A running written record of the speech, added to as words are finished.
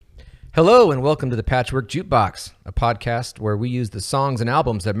Hello and welcome to the Patchwork Jukebox, a podcast where we use the songs and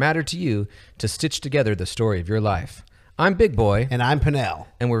albums that matter to you to stitch together the story of your life. I'm Big Boy. And I'm Pennell.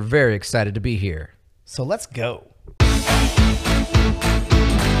 And we're very excited to be here. So let's go.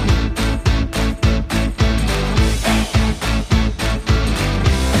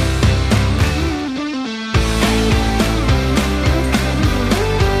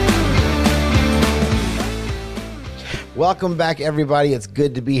 Welcome back, everybody. It's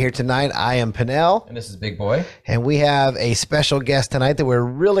good to be here tonight. I am Pennell. And this is Big Boy. And we have a special guest tonight that we're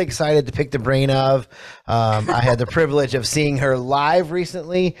really excited to pick the brain of. I had the privilege of seeing her live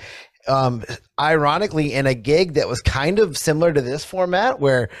recently, ironically in a gig that was kind of similar to this format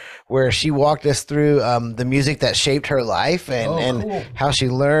where she walked us through the music that shaped her life and cool. How she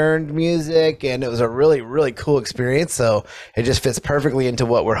learned music. And it was a really, really cool experience. So it just fits perfectly into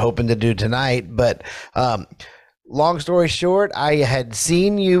what we're hoping to do tonight. But long story short, I had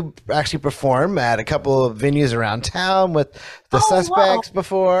seen you actually perform at a couple of venues around town with the Suspects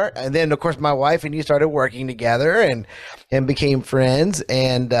before. And then, of course, my wife and you started working together and became friends.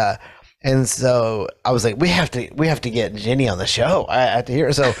 And so I was like, we have to get Jenni on the show. I have to hear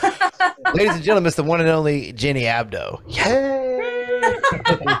her. So, ladies and gentlemen, it's the one and only Jenni Abdo. Yay!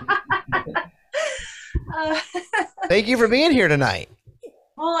 Thank you for being here tonight.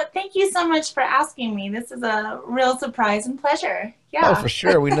 Well, thank you so much for asking me. This is a real surprise and pleasure. Yeah. Oh, for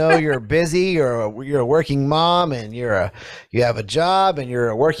sure. We know you're busy. You're a working mom, and you have a job, and you're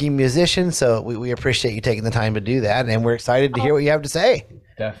a working musician. So we appreciate you taking the time to do that, and we're excited to hear what you have to say.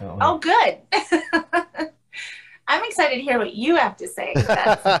 Definitely. Oh, good. I'm excited to hear what you have to say.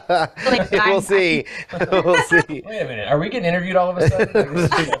 We'll see. We'll see. Wait a minute. Are we getting interviewed all of a sudden? Like,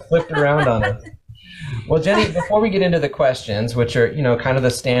 this is flipped around on us. Well, Jenni, before we get into the questions, which are, kind of the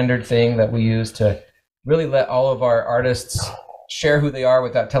standard thing that we use to really let all of our artists share who they are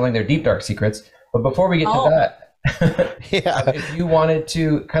without telling their deep, dark secrets. But before we get to that, if you wanted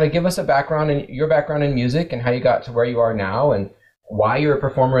to kind of give us your background in music and how you got to where you are now and why you're a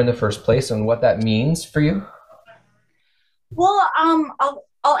performer in the first place and what that means for you. Well,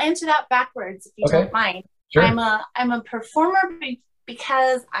 I'll answer that backwards if you don't mind. Sure. I'm a performer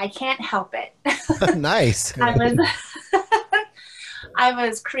because I can't help it. Nice. I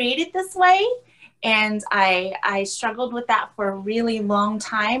was created this way, and I struggled with that for a really long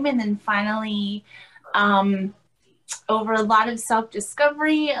time, and then finally, over a lot of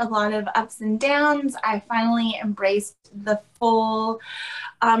self-discovery, a lot of ups and downs, I finally embraced the full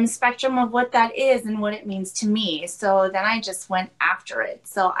spectrum of what that is and what it means to me. So then I just went after it.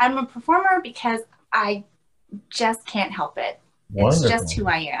 So I'm a performer because I just can't help it. Wonderful. It's just who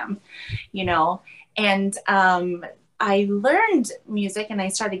I am, and I learned music and I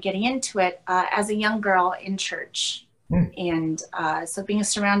started getting into it as a young girl in church. And so being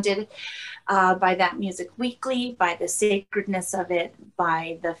surrounded by that music weekly, by the sacredness of it,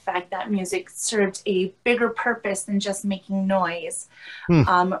 by the fact that music served a bigger purpose than just making noise,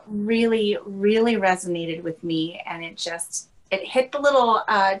 really, really resonated with me. And it hit the little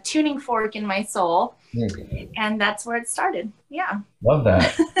tuning fork in my soul. And that's where it started. Yeah. Love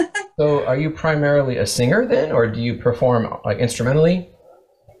that. So are you primarily a singer then, or do you perform like instrumentally?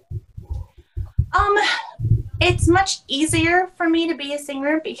 It's much easier for me to be a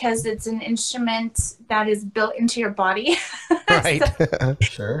singer because it's an instrument that is built into your body. Right. So,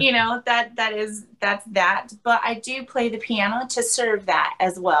 sure. That's that. But I do play the piano to serve that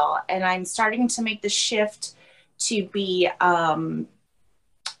as well. And I'm starting to make the shift to be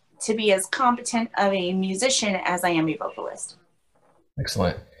as competent of a musician as I am a vocalist.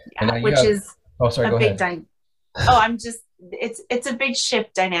 Excellent. Yeah, which is a big it's a big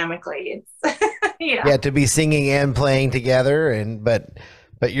shift dynamically. It's to be singing and playing together,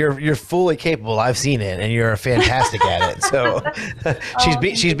 but you're fully capable. I've seen it, and you're fantastic at it. So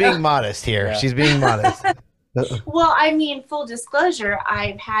she's being modest here. Yeah. She's being modest. Well, I mean, full disclosure,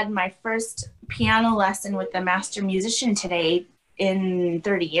 I've had my first piano lesson with the master musician today in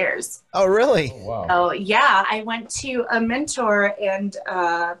 30 years. Oh, really? Oh, wow. So yeah, I went to a mentor and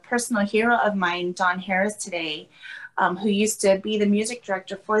personal hero of mine, Don Harris, today, who used to be the music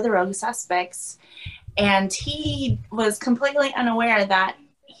director for the Rogue Suspects. And he was completely unaware that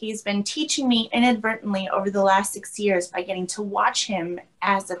he's been teaching me inadvertently over the last 6 years by getting to watch him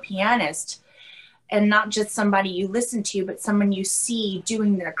as a pianist. And not just somebody you listen to, but someone you see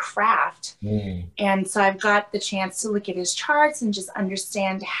doing their craft. And so I've got the chance to look at his charts and just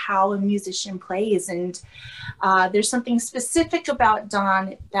understand how a musician plays. And there's something specific about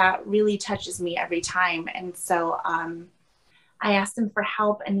Don that really touches me every time. And so I asked him for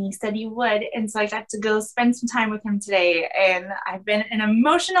help and he said he would. And so I got to go spend some time with him today. And I've been an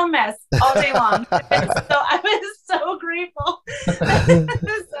emotional mess all day long. So I was so grateful.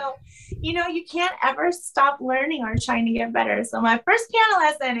 So, you know, you can't ever stop learning or trying to get better. So my first piano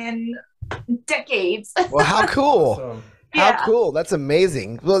lesson in decades. Well, how cool. Awesome. How cool. That's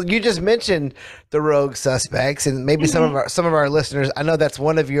amazing. Well, you just mentioned the Rogue Suspects, and maybe some of our listeners, I know that's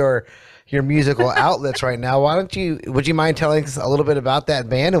one of your musical outlets right now. Would you mind telling us a little bit about that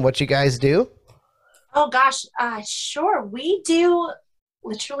band and what you guys do? Oh gosh, sure. We do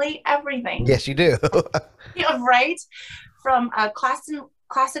literally everything. Yes, you do. Yeah, right. From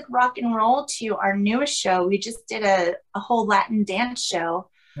classic rock and roll to our newest show. We just did a whole Latin dance show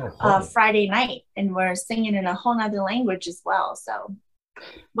Friday night, and we're singing in a whole nother language as well. So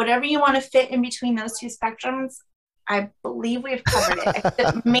whatever you want to fit in between those two spectrums, I believe we've covered it.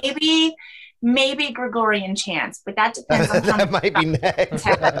 Except maybe Gregorian chants, but that depends on how that might be next.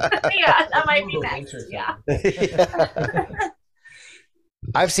 Yeah, that might be next. Yeah.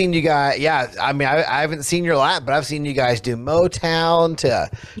 I've seen you guys. Yeah, I mean, I haven't seen your lap, but I've seen you guys do Motown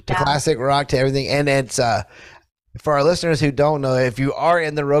to classic rock to everything. And it's for our listeners who don't know, if you are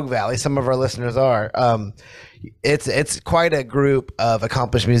in the Rogue Valley, some of our listeners are. It's quite a group of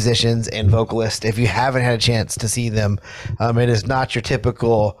accomplished musicians and vocalists. If you haven't had a chance to see them, it is not your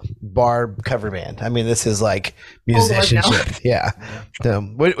typical bar cover band. I mean, this is like musicianship. Oh, Lord, no. Yeah.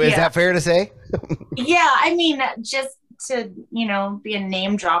 Is that fair to say? Yeah, I mean, just to, you know, be a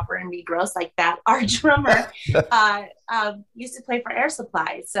name dropper and be gross like that, our drummer used to play for Air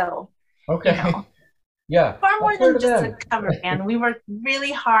Supply. So, okay. You know, yeah, far more than just a cover band. We work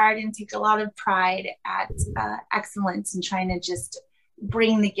really hard and take a lot of pride at excellence and trying to just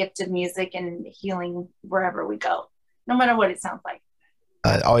bring the gift of music and healing wherever we go, no matter what it sounds like.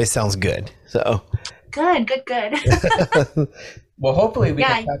 It always sounds good. So good. Well, hopefully we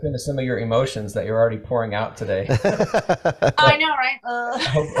can tap into some of your emotions that you're already pouring out today. I know, right?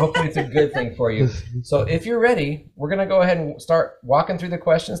 Hopefully it's a good thing for you. So if you're ready, we're going to go ahead and start walking through the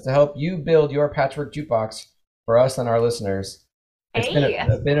questions to help you build your patchwork jukebox for us and our listeners.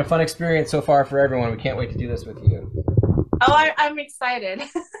 It's been a fun experience so far for everyone. We can't wait to do this with you. Oh, I'm excited.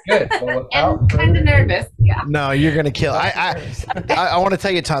 Good. Well, and kind of nervous. Yeah. No, you're going to kill. I want to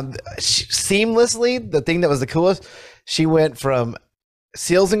tell you, Tom, seamlessly, the thing that was the coolest, she went from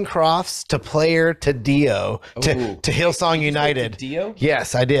Seals and Crofts to Player to Dio to Hillsong United. Dio?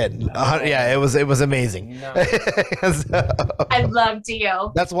 Yes, I did. Yeah, it was amazing. Nice. I love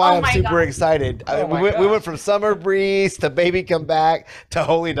Dio. That's why I'm super excited. We went from Summer Breeze to Baby Come Back to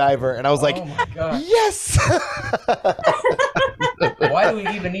Holy Diver, and I was like, oh my gosh. Yes. Why do we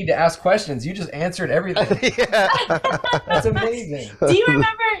even need to ask questions? You just answered everything. Yeah. That's amazing. Do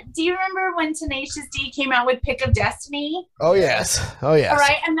you remember when Tenacious D came out with Pick of Destiny? Oh yes. Oh yes. All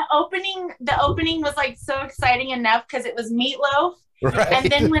right, and the opening was like so exciting enough because it was Meatloaf. Right.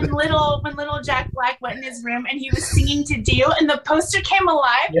 And then when little Jack Black went in his room and he was singing to Dio and the poster came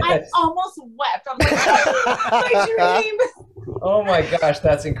alive, yes. I almost wept. I was like, my dream. Oh my gosh,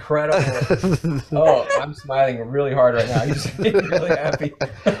 that's incredible. Oh, I'm smiling really hard right now. You just made me really happy. I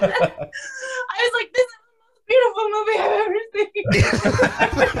was like, this is the most beautiful movie I've ever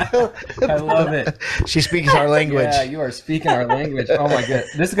seen. I love it. She speaks our language. Yeah, you are speaking our language. Oh my god.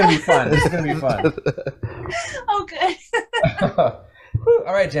 This is going to be fun. Oh, good.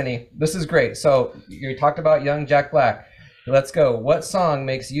 All right, Jenny, this is great. So you talked about young Jack Black. Let's go. What song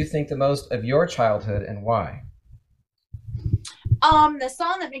makes you think the most of your childhood and why? The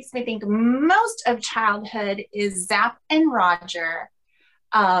song that makes me think most of childhood is Zapp and Roger.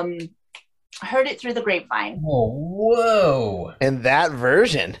 Heard it through the grapevine. Oh, whoa. And that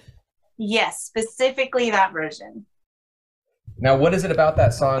version? Yes, specifically that version. Now, what is it about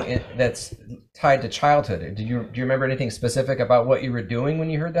that song that's tied to childhood? Do you remember anything specific about what you were doing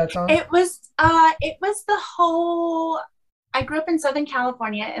when you heard that song? It was the whole. I grew up in Southern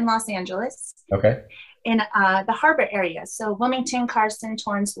California in Los Angeles. Okay. In the harbor area, so Wilmington, Carson,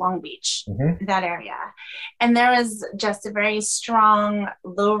 Torrance, Long Beach, that area, and there was just a very strong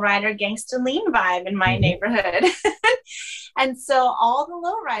lowrider gangster lean vibe in my neighborhood, and so all the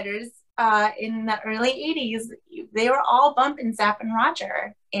lowriders in the early '80s, they were all bumping Zapp and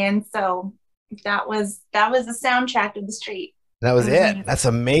Roger, and so that was the soundtrack of the street. That was it. That's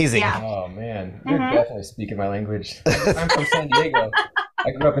amazing. Yeah. Oh man, you're definitely speaking my language. I'm from San Diego. I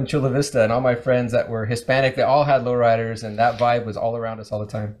grew up in Chula Vista, and all my friends that were Hispanic, they all had lowriders, and that vibe was all around us all the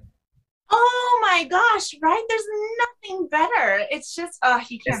time. Oh my gosh, right? There's nothing better. It's just,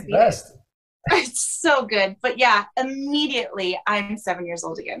 you can't beat it. It's so good. But yeah, immediately I'm 7 years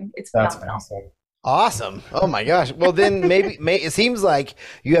old again. It's phenomenal. That's awesome. Awesome. Oh my gosh. Well, then it seems like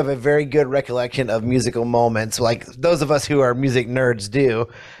you have a very good recollection of musical moments, like those of us who are music nerds do.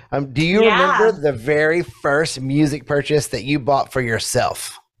 Do you remember the very first music purchase that you bought for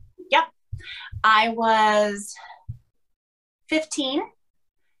yourself? Yep. I was 15.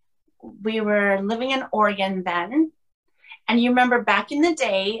 We were living in Oregon then. And you remember back in the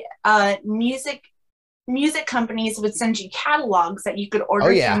day, music companies would send you catalogs that you could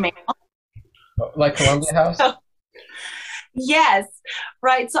order through mail. Like Columbia House? Yes,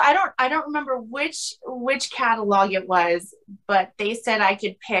 right. So I don't remember which catalog it was, but they said I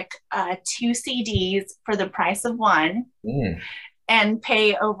could pick 2 CDs for the price of one, and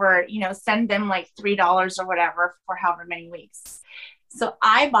pay over, send them like $3 or whatever for however many weeks. So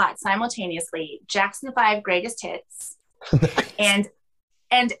I bought simultaneously Jackson 5 Greatest Hits and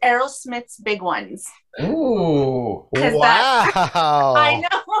Aerosmith's Big Ones. Ooh, wow! I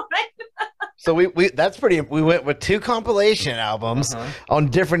know, right? So we went with 2 compilation albums on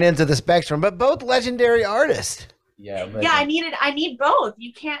different ends of the spectrum, but both legendary artists. Yeah, I need both.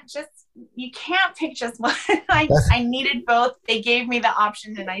 You can't pick just one. I needed both. They gave me the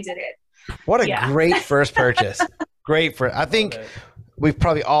option and I did it. What a great first purchase. I think we've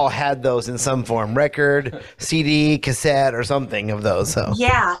probably all had those in some form, record, CD, cassette, or something of those. So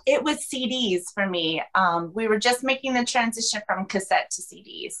yeah, it was CDs for me. We were just making the transition from cassette to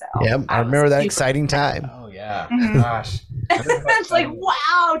CD. So yeah, I remember that exciting time. Oh yeah, gosh, it's like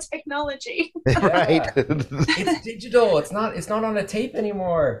wow, technology. Right, it's digital. It's not on a tape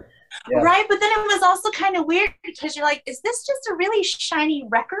anymore. Yeah. Right, but then it was also kind of weird because you're like, is this just a really shiny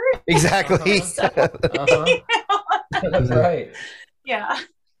record? Exactly. So, That's right. Yeah.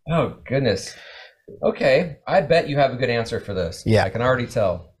 Oh, goodness. Okay. I bet you have a good answer for this. Yeah. I can already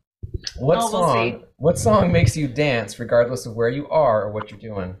tell. What song makes you dance regardless of where you are or what you're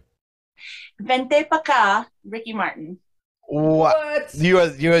doing? Vente pa' ca, Ricky Martin. What? You are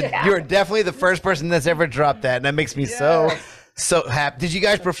definitely the first person that's ever dropped that, and that makes me so happy. Did you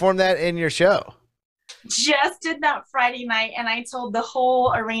guys perform that in your show? Just did that Friday night, and I told the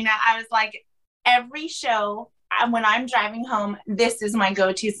whole arena, I was like, every show, when I'm driving home, this is my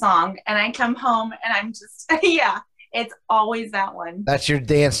go-to song. And I come home and I'm just, it's always that one. That's your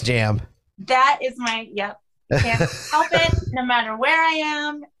dance jam. That is my, can't help it. No matter where I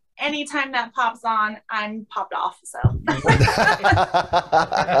am, anytime that pops on, I'm popped off. So I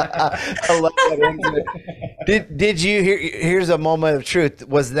love that. Did you here's a moment of truth.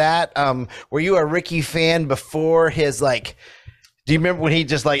 Was that were you a Ricky fan before his do you remember when he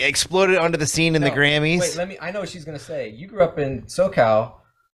just exploded onto the scene in the Grammys? Wait, I know what she's gonna say. You grew up in SoCal.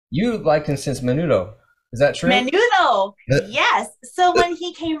 You liked him since Menudo. Is that true? Menudo, yes. So when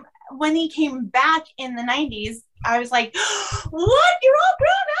he came back in the 90s, I was like, what? You're all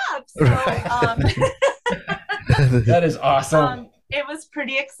grown up. So that is awesome. It was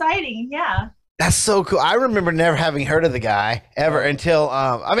pretty exciting, yeah. That's so cool. I remember never having heard of the guy ever until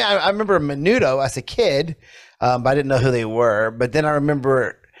I remember Menudo as a kid. But I didn't know who they were. But then I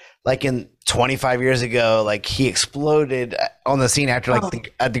remember, in 25 years ago, he exploded on the scene after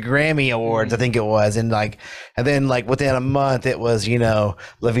at the Grammy Awards, I think it was, and then within a month it was La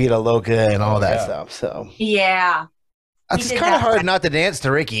Vida Loca and all that stuff. So yeah, it's kind of hard not to dance to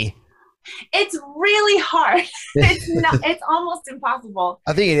Ricky. It's really hard. It's almost impossible.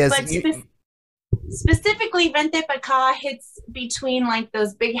 I think it is. But specifically, Vente pa' ca hits between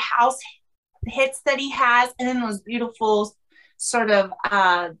those big house hits that he has, and then those beautiful sort of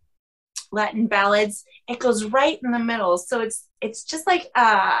Latin ballads. It goes right in the middle, so it's just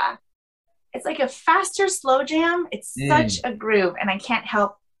it's like a faster slow jam. It's such a groove, and I can't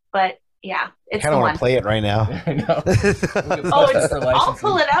help but it's kind of want to play it right now. I know. I'll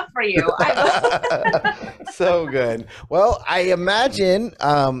pull it up for you. So good. Well, I imagine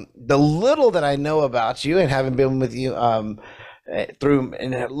the little that I know about you and having been with you through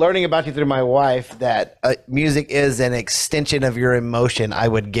and learning about you through my wife, that music is an extension of your emotion, I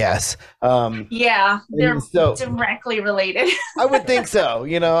would guess. They're directly related. I would think so.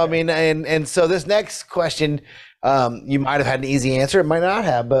 And so this next question, you might have had an easy answer, it might not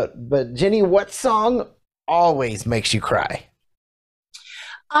have, but Jenni, what song always makes you cry?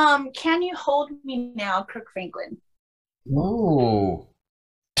 Can You Hold Me Now, Kirk Franklin. Ooh.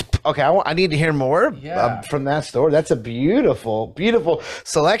 Okay, I need to hear more from that story. That's a beautiful, beautiful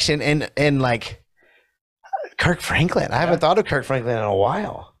selection, and Kirk Franklin. I haven't thought of Kirk Franklin in a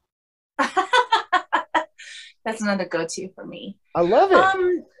while. That's another go-to for me. I love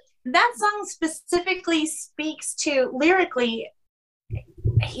it. That song specifically speaks to lyrically.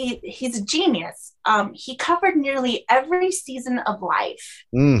 He's a genius. He covered nearly every season of life.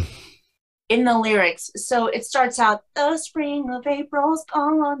 in the lyrics. So it starts out, the spring of April's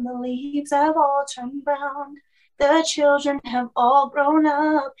gone, the leaves have all turned brown. The children have all grown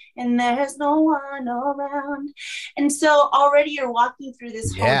up and there's no one around. And so already you're walking through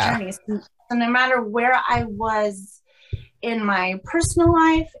this whole journey. So no matter where I was in my personal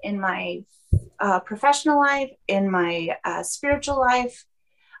life, in my professional life, in my spiritual life,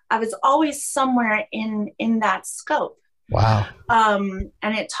 I was always somewhere in that scope. Wow. And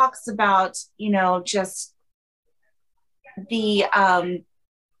it talks about, you know, just the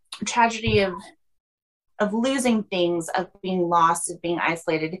tragedy of losing things, of being lost, of being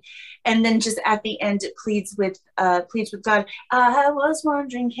isolated. And then just at the end, it pleads with God. I was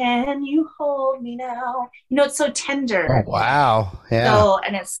wondering, can you hold me now? You know, it's so tender. Oh, wow. Yeah. So,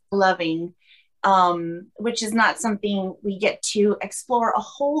 and it's loving, which is not something we get to explore a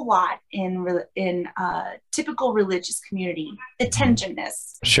whole lot in typical religious community, the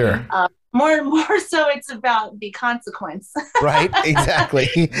tenderness. Sure. More and more so it's about the consequence. Right, exactly.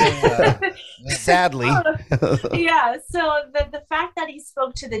 Sadly. Yeah, so the fact that he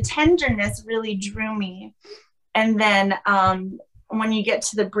spoke to the tenderness really drew me. And then when you get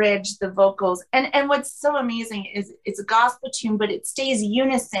to the bridge, the vocals, and what's so amazing is it's a gospel tune, but it stays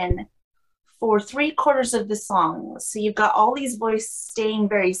unison for 3/4 of the song. So you've got all these voices staying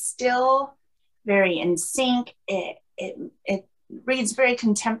very still, very in sync. It reads very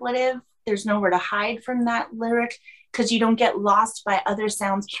contemplative. There's nowhere to hide from that lyric because you don't get lost by other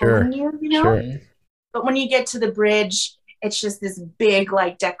sounds pulling you, you know? Sure. But when you get to the bridge, it's just this big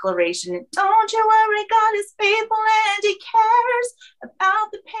like declaration. Don't you worry, God is faithful and he cares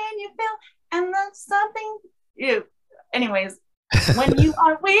about the pain you feel. And that's something anyways, when you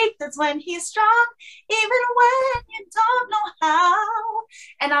are weak, that's when he's strong, even when you don't know how.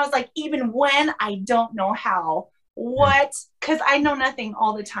 And I was like, even when I don't know how. What? Because I know nothing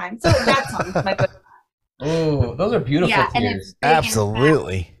all the time. So that song's my book. Oh, those are beautiful. Yeah, tears. and it's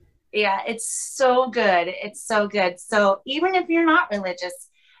absolutely. Yeah, it's so good. It's so good. So even if you're not religious,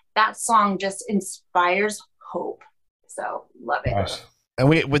 that song just inspires hope. So love it. Gosh.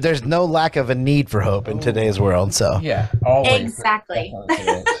 And there's no lack of a need for hope in today's world. So yeah, always. Exactly.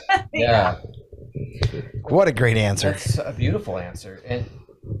 Yeah. What a great answer. That's a beautiful answer. And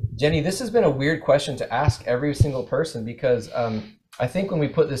Jenni, this has been a weird question to ask every single person because I think when we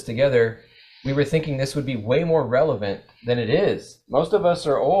put this together, we were thinking this would be way more relevant than it is. Most of us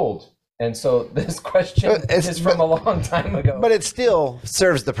are old. And so this question is from a long time ago. But it still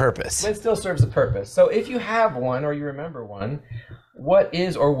serves the purpose. It still serves the purpose. So if you have one or you remember one, what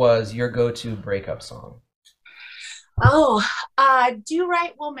is or was your go-to breakup song? Oh, Do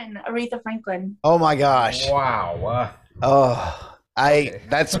Right Woman, Aretha Franklin. Oh my gosh. Wow.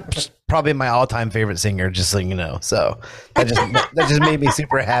 That's probably my all-time favorite singer, just so you know. So that just made me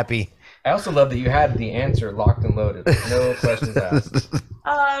super happy. I also love that you had the answer locked and loaded. No questions asked.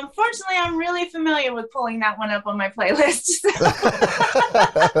 Unfortunately, I'm really familiar with pulling that one up on my playlist.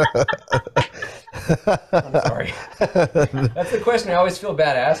 I'm sorry. That's the question I always feel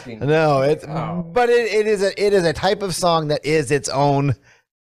bad asking. No, but it is a type of song that is its own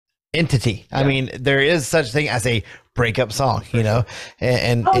entity. Yeah. I mean, there is such thing as a breakup song, you know,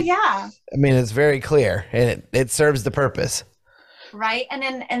 and yeah. I mean, it's very clear, and it serves the purpose. Right, and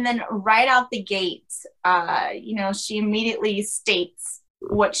then right out the gates, you know, she immediately states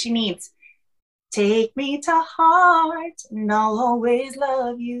what she needs. Take me to heart, and I'll always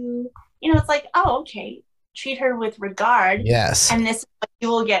love you. You know, it's like, oh, okay, treat her with regard. Yes, and this is what you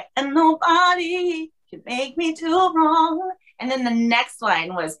will get. And nobody can make me do wrong. And then the next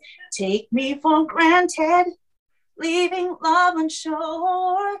line was, take me for granted, leaving love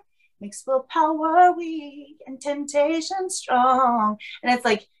unsure. Makes willpower weak and temptation strong. And it's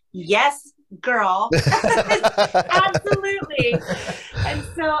like, yes, girl. Absolutely.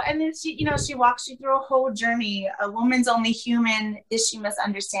 And then she walks you through a whole journey. A woman's only human. This she must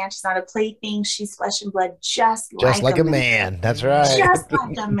understand. She's not a plaything. She's flesh and blood, just like a man. That's right. Just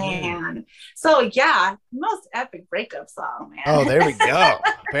like a man. So yeah, most epic breakup song, man. Oh, there we go.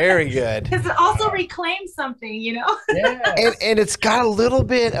 Very good. Because it also reclaims something, you know? Yeah. And it's got a little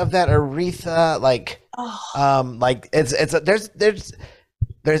bit of that Aretha, like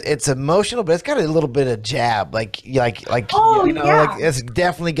it's emotional, but it's got a little bit of jab, like like it's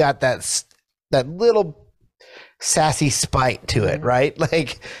definitely got that little sassy spite to it, right?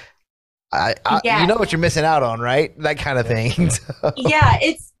 Like you know what you're missing out on, right? That kind of thing. So. Yeah,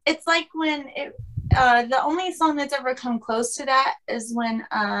 it's like when the only song that's ever come close to that is when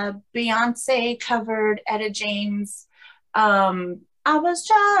Beyonce covered Etta James. I was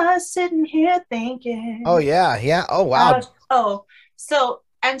just sitting here thinking. Oh yeah. Oh wow. So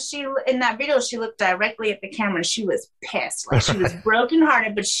And she, in that video, she looked directly at the camera and she was pissed. Like, she was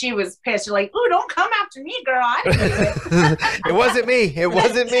brokenhearted, but she was pissed. You're like, "Ooh, don't come after me, girl. I didn't do it." It wasn't me. It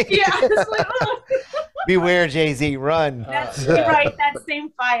wasn't me. Yeah. It's like, Beware, Jay-Z, run. that's right. That same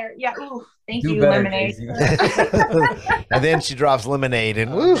fire. Yeah. Ooh, thank Do you, better, Lemonade. Jay-Z. And then she drops Lemonade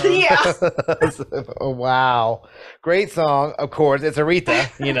and woo. Yeah. Oh, wow. Great song. Of course, it's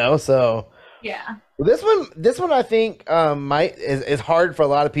Aretha, so. Yeah. This one I think is hard for a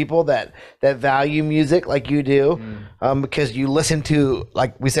lot of people that value music like you do, because you listen to,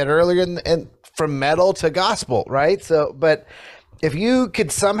 like we said earlier, and from metal to gospel, right? So, but if you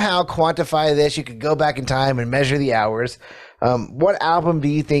could somehow quantify this, you could go back in time and measure the hours. What album do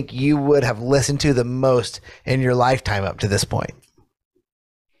you think you would have listened to the most in your lifetime up to this point?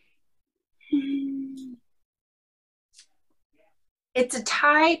 It's a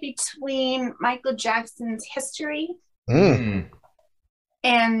tie between Michael Jackson's History Mm.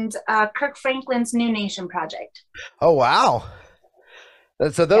 and Kirk Franklin's New Nation Project. Oh, wow.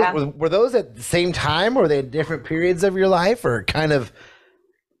 So those Yeah. were those at the same time, or were they at different periods of your life, or kind of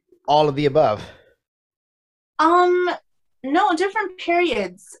all of the above? No, different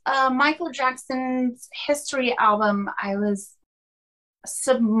periods. Michael Jackson's History album, I was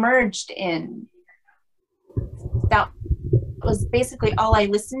submerged in. That was basically all I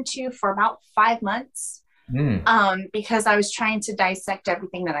listened to for about 5 months, because I was trying to dissect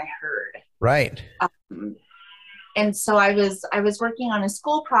everything that I heard. Right. And so I was working on a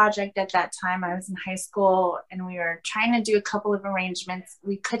school project at that time. I was in high school and we were trying to do a couple of arrangements.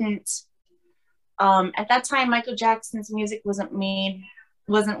 We couldn't, at that time, Michael Jackson's music wasn't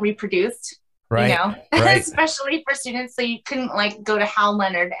reproduced, Right. Right. especially for students. So you couldn't like go to Hal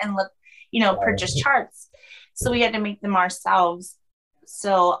Leonard and look, purchase charts. So we had to make them ourselves.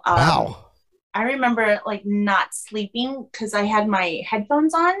 So Wow. I remember like not sleeping because I had my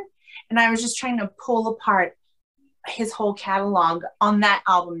headphones on and I was just trying to pull apart his whole catalog on that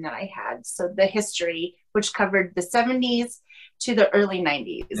album that I had. So the History, which covered the 70s to the early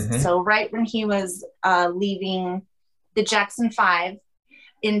 90s. Mhm. So right when he was leaving the Jackson 5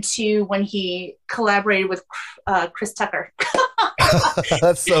 into when he collaborated with Chris Tucker.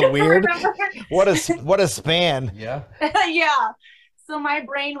 That's so weird. Remember? What a span. Yeah. Yeah. So my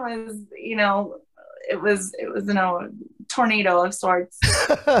brain was, it was a tornado of sorts.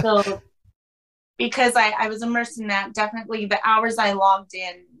 So because I was immersed in that, definitely the hours I logged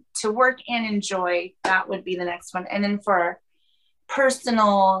in to work and enjoy, that would be the next one. And then for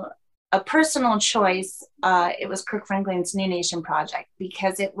a personal choice, it was Kirk Franklin's New Nation Project,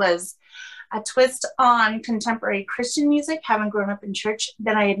 because it was a twist on contemporary Christian music, having grown up in church,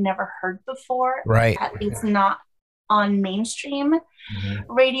 that I had never heard before. Right. At least not on mainstream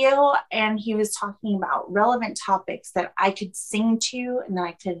radio. And he was talking about relevant topics that I could sing to and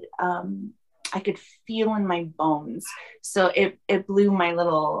that I could feel in my bones. So it blew my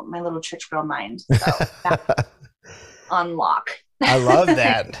little church girl mind. So that unlock. I love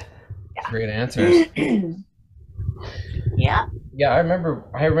that. Yeah. Great answers. Yeah. Yeah, I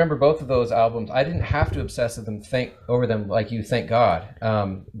remember both of those albums. I didn't have to obsess over them like you, thank God.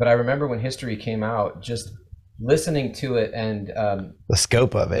 But I remember when History came out, just listening to it and The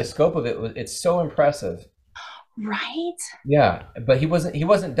scope of the it. scope of it's so impressive. Right. Yeah, but he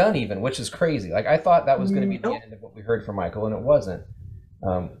wasn't done even, which is crazy. Like I thought that was going to be the Nope. end of what we heard from Michael, and it wasn't.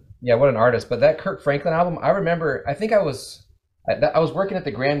 Yeah, what an artist! But that Kirk Franklin album, I remember. I think I was working at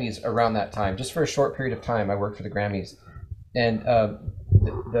the Grammys around that time, just for a short period of time. I worked for the Grammys, and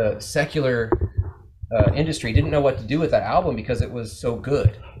the secular industry didn't know what to do with that album because it was so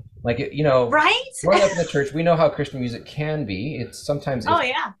good. Like Right. growing up in the church, we know how Christian music can be. It's sometimes Oh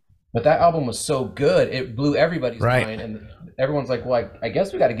yeah. but that album was so good, it blew everybody's Right. mind, and everyone's like, "Well, I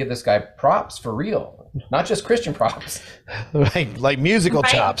guess we got to give this guy props for real, not just Christian props." like musical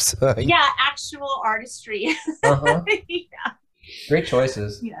Right. chops. Yeah. Actual artistry. Uh-huh. Yeah. Great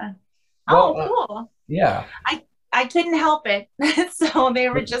choices. Yeah. Well, Oh, cool. Yeah, I couldn't help it. So they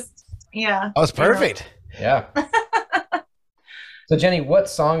were just, yeah. That was perfect. yeah. So Jenny, what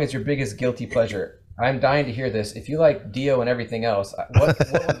song is your biggest guilty pleasure? I'm dying to hear this. If you like Dio and everything else, what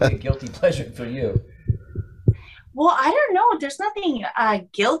would be a guilty pleasure for you? Well, I don't know. There's nothing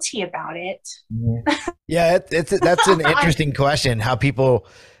guilty about it. Yeah, that's an interesting question. How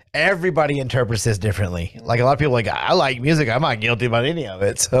everybody interprets this differently. Like a lot of people are like, I like music. I'm not guilty about any of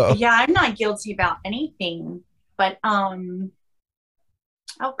it. So Yeah, I'm not guilty about anything. But oh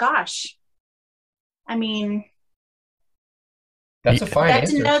gosh. I mean, That's a fine That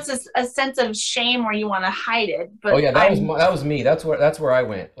answer. denotes a sense of shame where you want to hide it. But Oh yeah, that was me. That's where I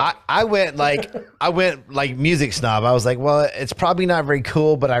went. I went like music snob. I was like, well, it's probably not very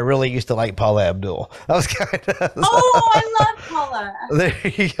cool, but I really used to like Paula Abdul. That was kind of. Oh, I love Paula. There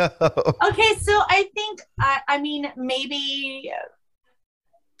you go. Okay, so I think I mean maybe.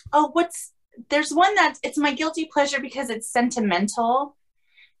 Oh, there's one it's my guilty pleasure because it's sentimental.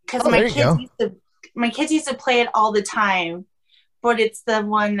 Because my kids used to play it all the time, but it's the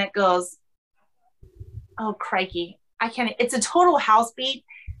one that goes, oh crikey, I can't. It's a total house beat.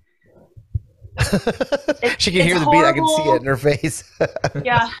 She can hear the beat. I can see it in her face.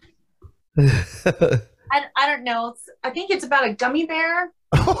 Yeah. I don't know. I think it's about a gummy bear.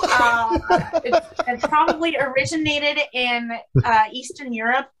 It probably originated in Eastern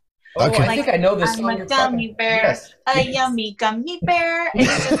Europe. Oh, okay. I think I know this song. I'm a gummy bear, yes. Yummy gummy bear.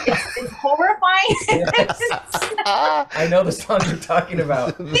 It's horrifying. Yes. I know the song you're talking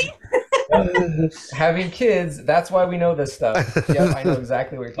about. Having kids, that's why we know this stuff. Yeah, I know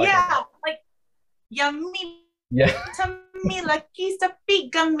exactly what you're talking about. Yeah, like yummy. Yeah. Tummy lucky stuffy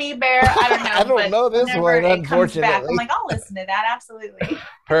gummy bear. I don't know. I don't know this one, unfortunately. Back, I'm like, I'll listen to that. Absolutely.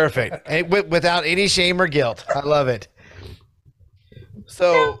 Perfect. And without any shame or guilt. I love it.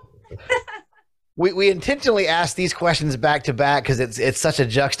 So. We intentionally ask these questions back to back because it's such a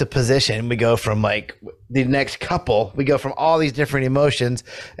juxtaposition. We go from like the next couple, we go from all these different emotions,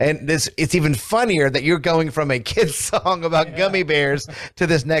 and it's even funnier that you're going from a kid's song about gummy bears to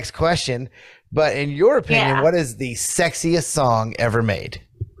this next question. But in your opinion, what is the sexiest song ever made?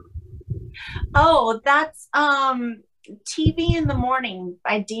 Oh, that's TV in the Morning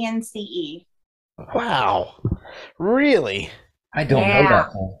by DNCE. Wow, really? I don't know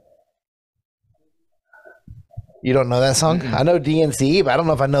that song. You don't know that song? Mm-hmm. I know DNC, but I don't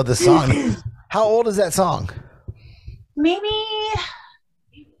know if I know the song. How old is that song? Maybe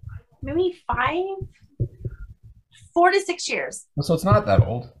 4 to 6 years. So it's not that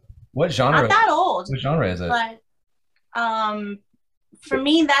old. What genre? Not that old. What genre is it? But for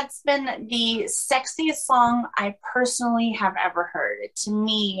me, that's been the sexiest song I personally have ever heard. To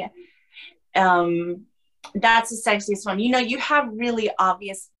me, that's the sexiest one. You know, you have really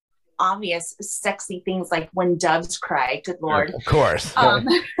obvious sexy things like When Doves Cry. Good Lord. Of course.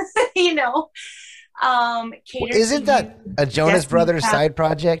 You know, isn't that a Jonas Brothers side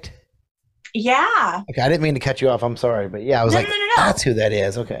project? Yeah. Okay, I didn't mean to cut you off. I'm sorry, but yeah, I was no. That's who that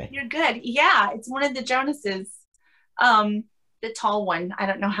is. Okay. You're good. Yeah, it's one of the Jonases. The tall one. I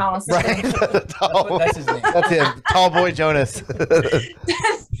don't know how else to say it. That's his name. That's him. Tall boy Jonas.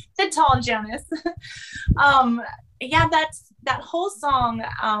 The tall Jonas. Yeah, that whole song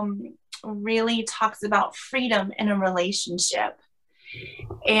really talks about freedom in a relationship,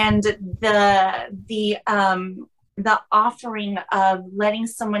 and the offering of letting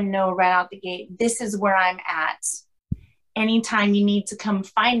someone know right out the gate, this is where I'm at. Anytime you need to come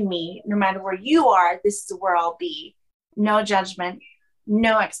find me, no matter where you are, this is where I'll be. No judgment,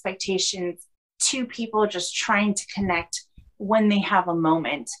 no expectations. Two people just trying to connect when they have a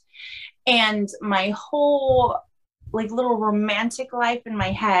moment. And my whole little romantic life in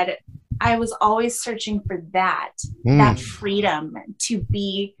my head, I was always searching for that freedom to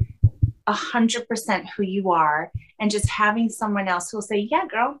be 100% who you are, and just having someone else who'll say, yeah,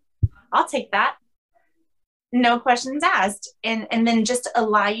 girl, I'll take that. No questions asked. And then just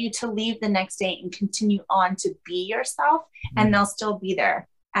allow you to leave the next day and continue on to be yourself, and they'll still be there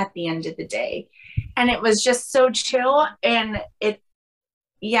at the end of the day. And it was just so chill, and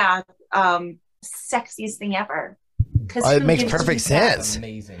sexiest thing ever. It makes perfect sense.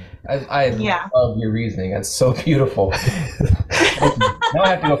 Amazing. I love your reasoning. That's so beautiful. Now I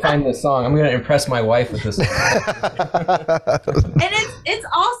have to go find this song. I'm going to impress my wife with this song. And it's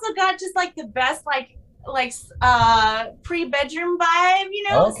also got just like the best pre-bedroom vibe, you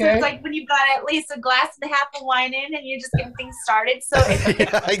know. Okay. So it's like when you've got at least a glass and a half of wine in, and you're just getting things started. So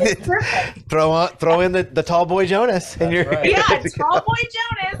it's perfect. Throw in the tall boy Jonas. And you're right. Yeah, tall boy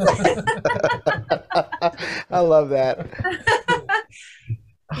Jonas. I love that.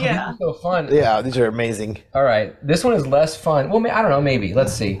 Yeah. These are so fun. Yeah, these are amazing. All right, this one is less fun. Well, I don't know. Maybe.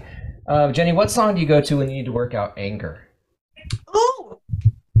 Let's see. Jenny, what song do you go to when you need to work out anger? Ooh.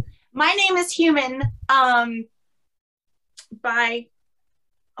 My Name is Human by,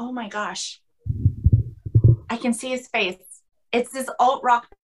 oh my gosh, I can see his face. It's this alt rock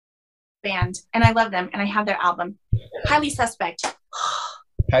band, and I love them, and I have their album. Highly Suspect.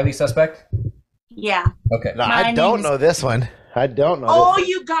 Highly Suspect? Yeah. Okay. No, I don't know this one. I don't know. Oh,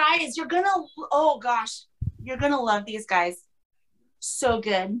 you guys, you're gonna love these guys. So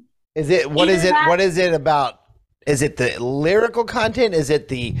good. What is it about Is it the lyrical content? Is it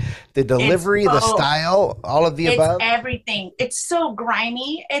the delivery, the style, all of the above? It's everything. It's so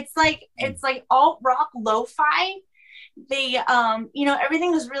grimy. It's like alt rock lo-fi. They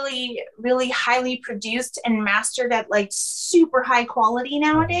everything is really, really highly produced and mastered at like super high quality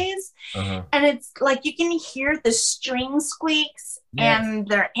nowadays. And it's like you can hear the string squeaks and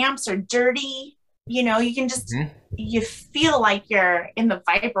their amps are dirty. You can just you feel like you're in the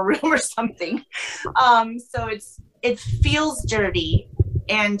Viper room or something. So it feels dirty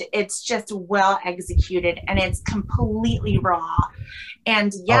and it's just well executed and it's completely raw.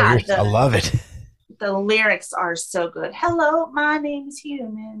 And I love it. The lyrics are so good. Hello, my name's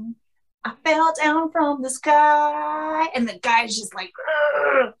Human. I fell down from the sky. And the guy's just like,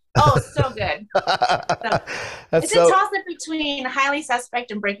 "Urgh." Oh, so good. It's a toss-up between Highly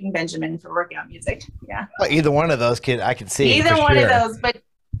Suspect and Breaking Benjamin for workout music. Yeah. Well, either one of those, I could see. Either one of those, but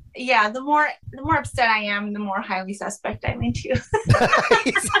yeah, the more upset I am, the more Highly Suspect I'm into.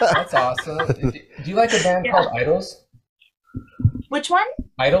 That's awesome. Do you like a band called Idols? Which one?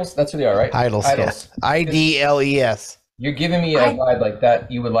 Idols? That's who they are, right? Idols. Yes. IDLES. You're giving me a vibe like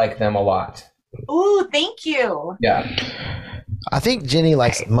that. You would like them a lot. Ooh, thank you. Yeah. I think Jenni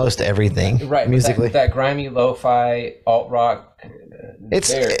likes most everything, right? Musically, that grimy lo-fi alt rock.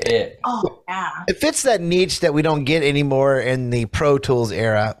 Oh yeah. It fits that niche that we don't get anymore in the Pro Tools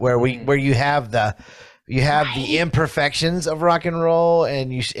era, where you have the imperfections of rock and roll,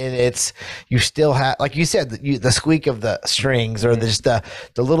 and you still have, like you said, the squeak of the strings or just the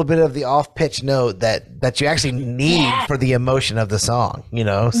little bit of the off pitch note that you actually need for the emotion of the song.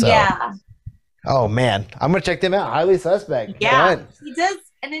 So. Yeah. Oh man, I'm gonna check them out. Highly Suspect. Yeah, he does,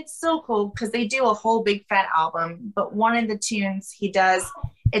 and it's so cool because they do a whole big fat album. But one of the tunes he does,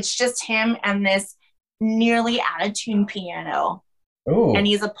 it's just him and this nearly out of tune piano. Ooh. And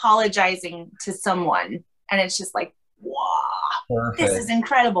he's apologizing to someone, and it's just like, wow, this is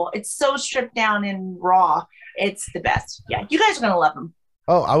incredible. It's so stripped down and raw. It's the best. Yeah, you guys are gonna love him.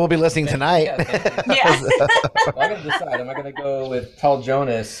 Oh, I will be listening tonight. Yeah. Well, I gotta decide. Am I gonna go with Tall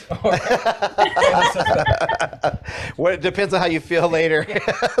Jonas? Well, it depends on how you feel later.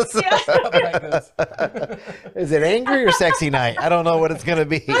 Is it angry or sexy night? I don't know what it's gonna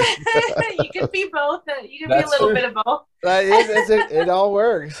be. You could be both. You could be a little bit of both. It all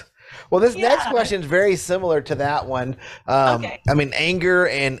works. Well, this next question is very similar to that one. I mean, anger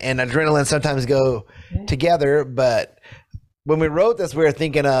and adrenaline sometimes go together, but when we wrote this, we were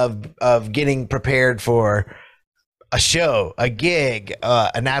thinking of getting prepared for a show, a gig,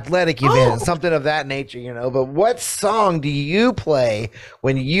 an athletic event, something of that nature, But what song do you play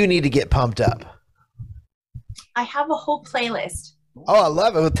when you need to get pumped up? I have a whole playlist. Oh, I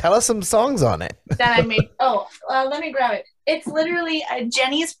love it. Well, tell us some songs on it. That I made. Let me grab it. It's literally a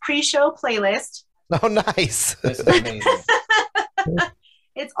Jenni's pre-show playlist. Oh, nice. This is amazing.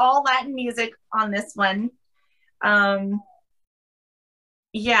 It's all Latin music on this one.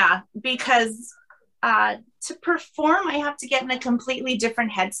 Yeah, because to perform, I have to get in a completely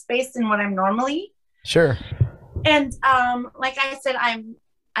different headspace than what I'm normally. Sure. And like I said,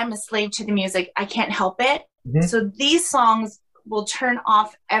 I'm a slave to the music. I can't help it. Mm-hmm. So these songs will turn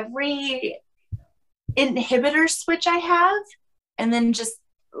off every inhibitor switch I have, and then just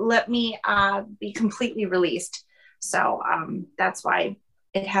let me be completely released. So that's why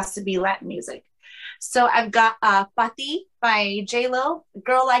it has to be Latin music. So I've got Pati by J-Lo,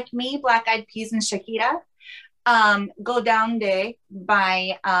 Girl Like Me, Black Eyed Peas and Shakira. Go Down Day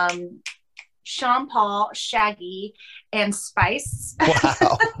by Sean Paul, Shaggy, and Spice.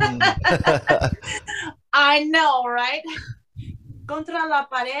 Wow. I know, right? Contra la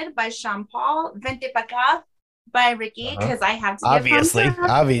Pared by Sean Paul, Vente Pa' Acá by Ricky, because I have to get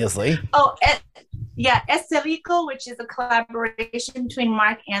Obviously. Oh, Este Rico, which is a collaboration between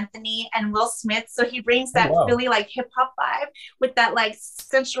Mark Anthony and Will Smith. So he brings that Philly like hip hop vibe with that like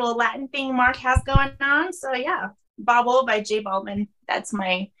sensual Latin thing Mark has going on. So yeah, Babo by J Balvin. That's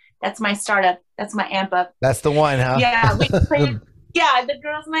my startup. That's my amp up. That's the one, huh? Yeah, we played. Yeah, the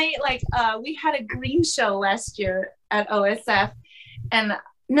girls' night. Like we had a green show last year at OSF, and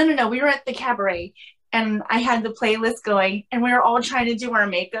no, we were at the Cabaret. And I had the playlist going, and we were all trying to do our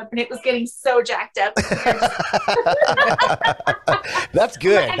makeup, and it was getting so jacked up. That's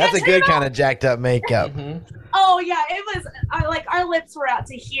good. That's a good kind of jacked up makeup. Mm-hmm. Oh yeah, it was like our lips were out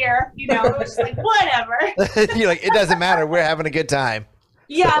to here. It was just like whatever. You're like, it doesn't matter. We're having a good time.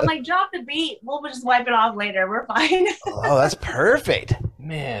 Yeah, I'm like, drop the beat. We'll just wipe it off later. We're fine. Oh, that's perfect.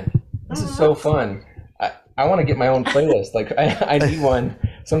 Man, this is so fun. I want to get my own playlist. Like I need one.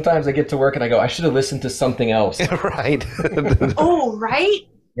 Sometimes I get to work and I go, I should have listened to something else. Right. Oh, right.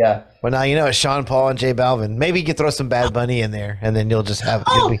 Yeah. Well, now you know it's Sean Paul and J Balvin. Maybe you could throw some Bad Bunny in there, and then you'll just have.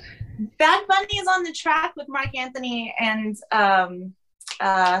 Oh, Bad Bunny is on the track with Mark Anthony and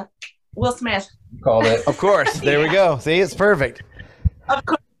Will Smith. Called it. Of course. There we go. See, it's perfect. Of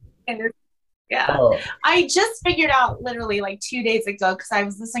course. Yeah. Oh. I just figured out literally like 2 days ago because I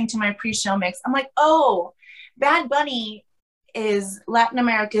was listening to my pre-show mix. I'm like, oh, Bad Bunny is Latin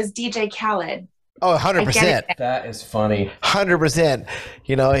America's DJ Khaled. Oh, 100%. That is funny. 100%.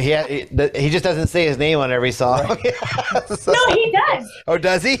 You know, he just doesn't say his name on every song. Right. So, no, he does. Oh,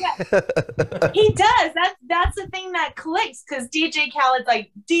 does he? Yeah. He does. That's the thing that clicks because DJ Khaled's like,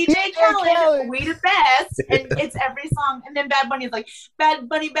 DJ Khaled, we the best. And it's every song. And then Bad Bunny's like, Bad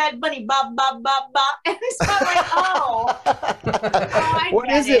Bunny, Bop, Bop, Bop, Bop. And so I'm like, oh what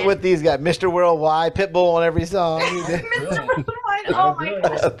is it with these guys? Mr. Worldwide, Pitbull on every song. Mr. Worldwide. Oh my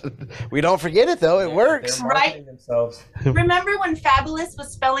gosh. We don't forget it though. It works. Right. Themselves. Remember when Fabulous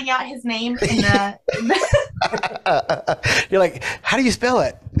was spelling out his name in the You're like, how do you spell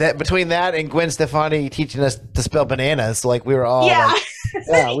it? That between that and Gwen Stefani teaching us to spell bananas, like we were all we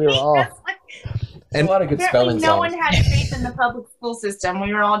were all and a lot of good spelling no one had faith in the public school system.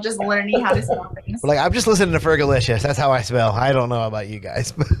 We were all just learning how to spell things. We're like, I'm just listening to Fergalicious. That's how I spell. I don't know about you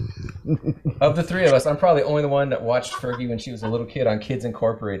guys. Of the three of us, I'm probably the only one that watched Fergie when she was a little kid on Kids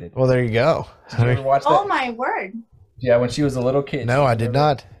Incorporated. Well, there you go. Did you ever watch that? Oh my word! Yeah, when she was a little kid. No, I did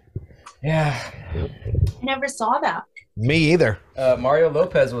not. Yeah. Never saw that. Me either. Mario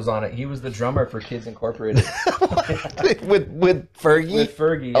Lopez was on it. He was the drummer for Kids Incorporated. with Fergie? With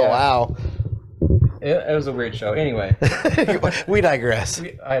Fergie, yeah. Oh, wow. It was a weird show. Anyway. We digress.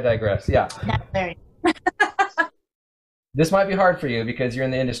 I digress, yeah. This might be hard for you because you're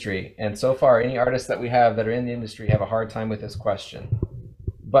in the industry. And so far, any artists that we have that are in the industry have a hard time with this question.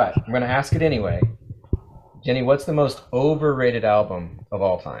 But I'm going to ask it anyway. Jenni, what's the most overrated album of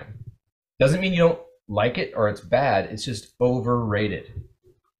all time? Doesn't mean you don't like it or it's bad. It's just overrated.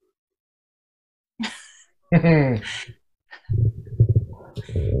 That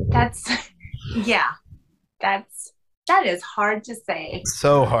is hard to say.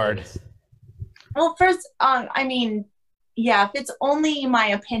 So hard. Well, first, I mean, yeah, if it's only my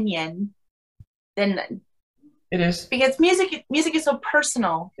opinion, then it is. Because music is so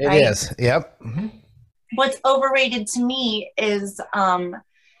personal. It is. Yep. Mm-hmm. What's overrated to me is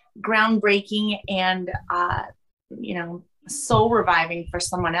groundbreaking and soul reviving for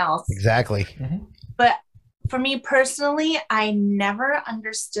someone else. Exactly. Mm-hmm. But for me personally, I never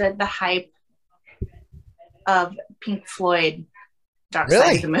understood the hype of Pink Floyd, Dark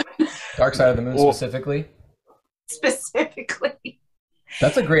Side of the Moon. Dark Side of the Moon specifically? Specifically.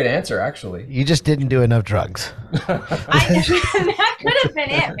 That's a great answer, actually. You just didn't do enough drugs. That could have been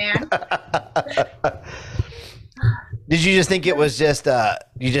it, man. Did you just think it was just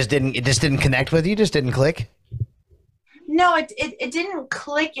it just didn't connect with you? Just didn't click? No, it didn't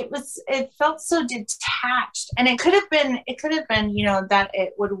click. It felt so detached. And it could have been, that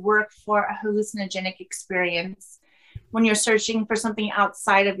it would work for a hallucinogenic experience when you're searching for something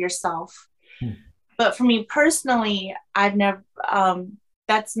outside of yourself. But for me personally, I've never,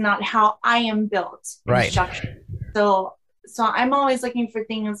 that's not how I am built. Right. So I'm always looking for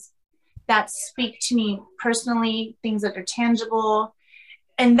things that speak to me personally, things that are tangible.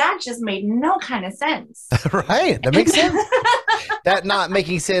 And that just made no kind of sense. Right. That makes sense. That not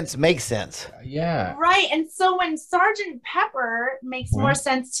making sense makes sense. Yeah. Right. And so when Sgt. Pepper makes more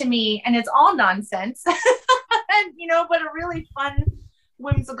sense to me, and it's all nonsense, and, but a really fun,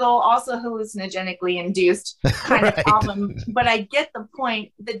 whimsical, also hallucinogenically induced kind of album. But I get the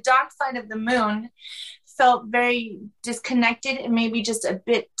point. The Dark Side of the Moon felt very disconnected and maybe just a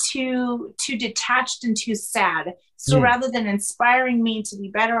bit too detached and too sad. So rather than inspiring me to be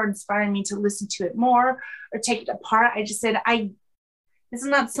better or inspiring me to listen to it more or take it apart, I just said, this is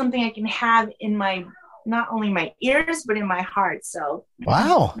not something I can have in not only my ears, but in my heart. So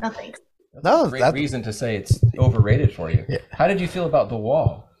wow. Nothing. That's a great reason to say it's overrated for you. Yeah. How did you feel about The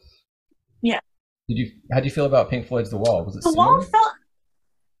Wall? Yeah. How did you feel about Pink Floyd's The Wall? Was it The Wall felt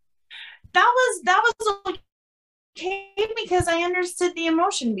that was okay because I understood the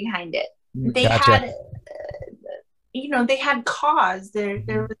emotion behind it. They had they had cause. There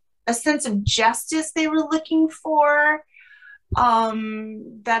was a sense of justice they were looking for.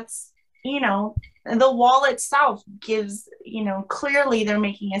 That's the Wall itself gives, clearly they're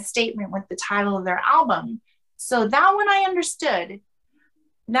making a statement with the title of their album. So that one I understood.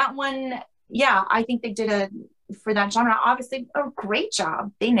 That one, yeah, I think they did for that genre, obviously a great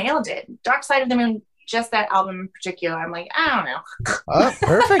job. They nailed it. Dark Side of the Moon, just that album in particular, I'm like, I don't know. Oh,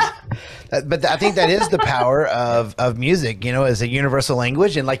 perfect. But I think that is the power of music, you know, as a universal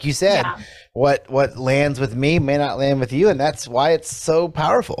language. And like you said, Yeah. what lands with me may not land with you, and that's why it's so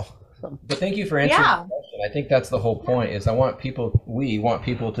powerful. But thank you for answering the question. I think that's the whole point. Is we want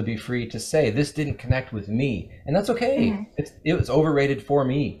people to be free to say this didn't connect with me, and that's okay. It was overrated for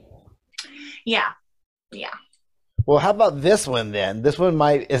me. Yeah. Well, how about this one then? This one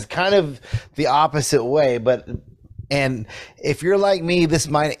is kind of the opposite way, and if you're like me, this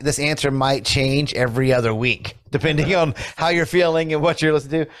answer might change every other week, depending on how you're feeling and what you're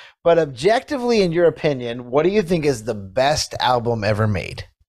listening to. But objectively, in your opinion, what do you think is the best album ever made?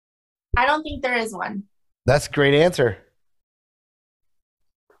 I don't think there is one. That's a great answer.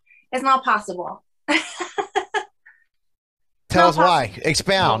 It's not possible. Tell us why.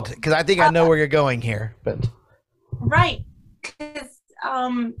 Expound, because I think I know where you're going here. But right, because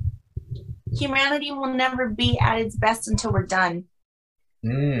humanity will never be at its best until we're done.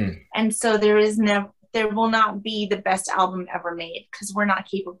 And so there will not be the best album ever made because we're not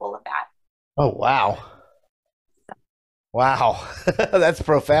capable of that. Oh, wow. Wow. That's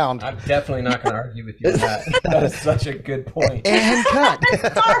profound. I'm definitely not going to argue with you on that. That is such a good point. And cut.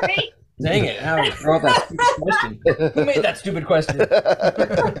 Sorry. Dang it. How did you throw out that stupid question? Who made that stupid question?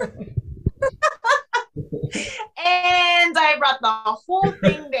 And I brought the whole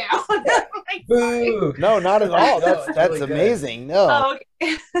thing down. Boo. No, not at all. That's really amazing. No. Oh,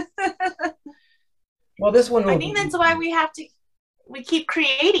 okay. Well, this one I think that's why we keep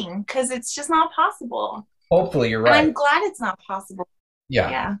creating, because it's just not possible. Hopefully you're right. And I'm glad it's not possible.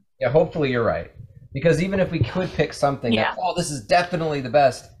 Yeah. Hopefully you're right. Because even if we could pick something that, this is definitely the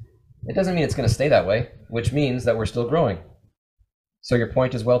best, it doesn't mean it's going to stay that way, which means that we're still growing. So your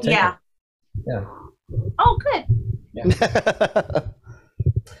point is well taken. Yeah. Oh, good. Yeah.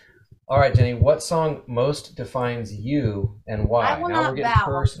 All right, Jenny, what song most defines you and why? I Will Not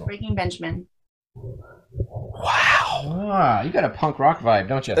Bow, Breaking Benjamin. Wow. You got a punk rock vibe,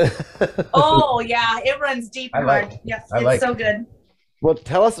 don't you? Oh, yeah. It runs deep and hard. Yes, it's so good. Well,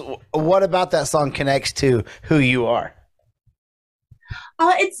 tell us, what about that song connects to who you are?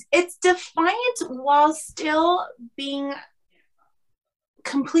 It's defiant while still being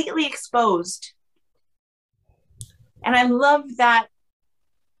completely exposed. And I love that.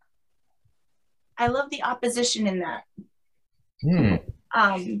 I love the opposition in that.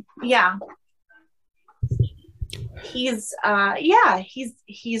 Yeah. He's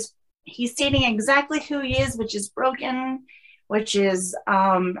stating exactly who he is, which is broken, which is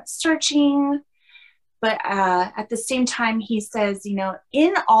searching. But at the same time, he says, you know,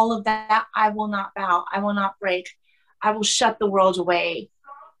 in all of that, I will not bow. I will not break. I will shut the world away.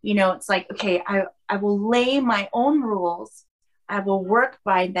 You know, it's like, okay, I will lay my own rules. I will work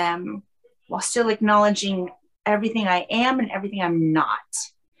by them while still acknowledging everything I am and everything I'm not.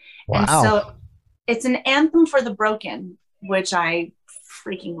 Wow. And so it's an anthem for the broken, which I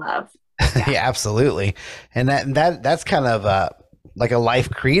freaking love. Yeah, absolutely. And that's kind of like a life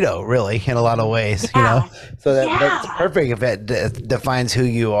credo, really, in a lot of ways, you know? So that's perfect if it defines who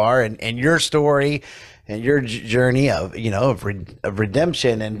you are and your story and your journey of, you know, of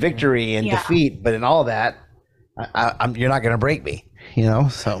redemption and victory and defeat. But in all that, you're not going to break me, you know?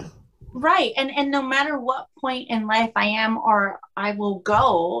 So. Right. And no matter what point in life I am or I will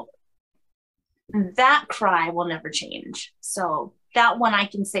go, that cry will never change. So that one I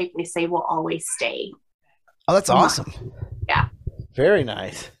can safely say will always stay. Oh, that's awesome. Yeah. Very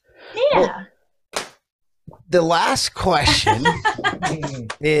nice. Yeah. Well, the last question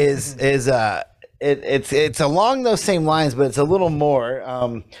is it's along those same lines, but it's a little more.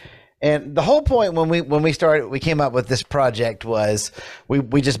 And the whole point when we came up with this project was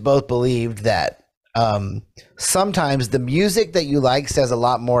we just both believed that sometimes the music that you like says a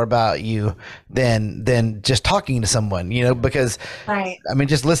lot more about you than just talking to someone, you know, because I mean,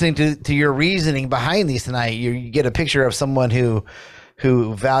 just listening to your reasoning behind these tonight, you get a picture of someone who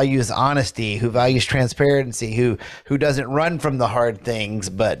values honesty, who values transparency, who doesn't run from the hard things,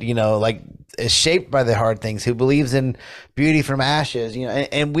 but, you know, like is shaped by the hard things, who believes in beauty from ashes, you know,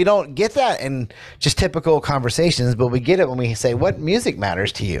 and we don't get that in just typical conversations, but we get it when we say, what music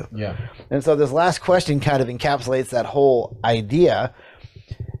matters to you? Yeah. And so this last question kind of encapsulates that whole idea.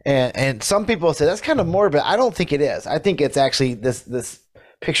 And some people say that's kind of morbid. I don't think it is. I think it's actually this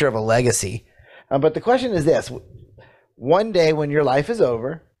picture of a legacy. But the question is this: one day when your life is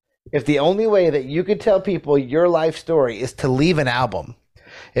over, if the only way that you could tell people your life story is to leave an album,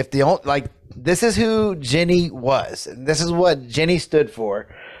 if this is who Jenni was, and this is what Jenni stood for,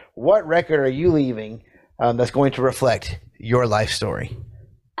 what record are you leaving that's going to reflect your life story?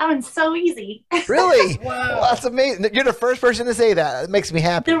 That one's so easy. Really? Wow. Well, that's amazing. You're the first person to say that. It makes me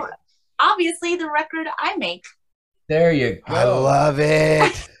happy. obviously the record I make. There you go. I love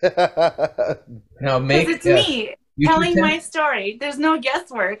it. Now Because it's me You telling pretend- my story. There's no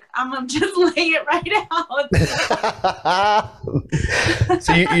guesswork. I'm just laying it right out.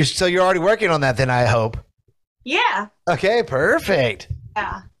 So you're already working on that then, I hope. Yeah. Okay, perfect.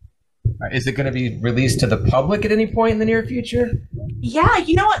 Yeah. Is it going to be released to the public at any point in the near future? Yeah,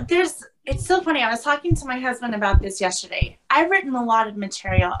 you know what? It's so funny. I was talking to my husband about this yesterday. I've written a lot of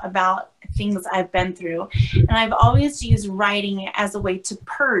material about things I've been through, and I've always used writing as a way to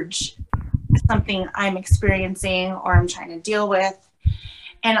purge something I'm experiencing or I'm trying to deal with.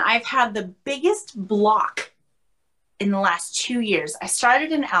 And I've had the biggest block in the last 2 years. I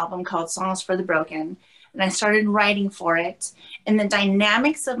started an album called Songs for the Broken, and I started writing for it. And the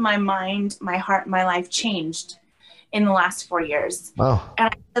dynamics of my mind, my heart, my life changed in the last 4 years. Oh. And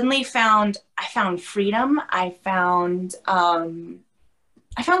I suddenly found freedom. I found a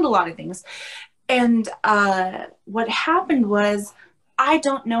lot of things. And what happened was I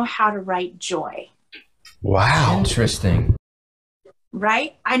don't know how to write joy. Wow. Interesting.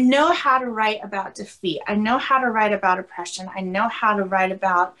 Right? I know how to write about defeat. I know how to write about oppression. I know how to write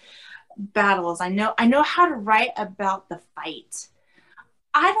about battles. I know how to write about the fight.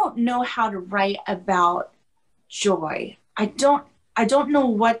 I don't know how to write about joy. I don't know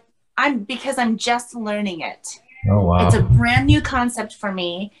what because I'm just learning it. Oh, wow. It's a brand new concept for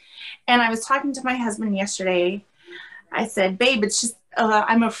me. And I was talking to my husband yesterday. I said, babe, it's just,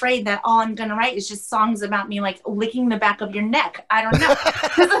 I'm afraid that all I'm going to write is just songs about me, like licking the back of your neck. I don't know.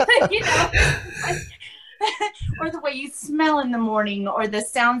 You know, or the way you smell in the morning, or the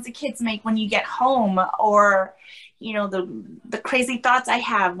sounds the kids make when you get home, or, you know, the crazy thoughts I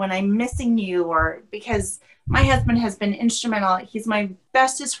have when I'm missing you, or because my husband has been instrumental. He's my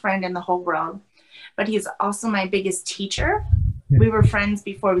bestest friend in the whole world, but he's also my biggest teacher. We were friends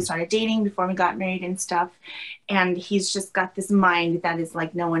before we started dating, before we got married and stuff. And he's just got this mind that is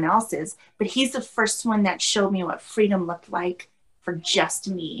like no one else's. But he's the first one that showed me what freedom looked like for just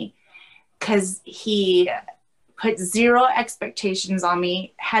me. Because he put zero expectations on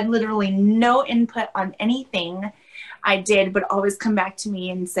me, had literally no input on anything I did, but always come back to me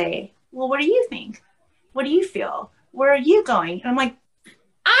and say, well, what do you think? What do you feel? Where are you going? And I'm like,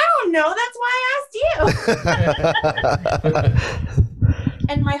 I don't know. That's why I asked you.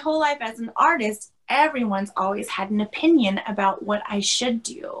 And my whole life as an artist, everyone's always had an opinion about what I should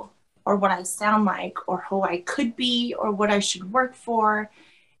do, or what I sound like, or who I could be, or what I should work for.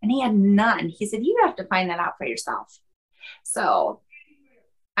 And he had none. He said, you have to find that out for yourself. So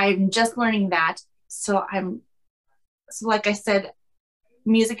I'm just learning that. So like I said,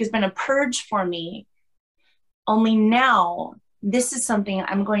 music has been a purge for me. Only now, this is something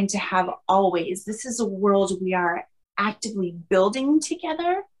I'm going to have always. This is a world we are actively building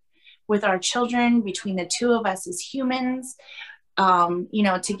together with our children, between the two of us as humans, you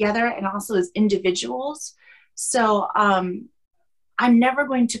know, together, and also as individuals. So I'm never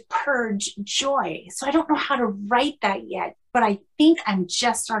going to purge joy. So I don't know how to write that yet, but I think I'm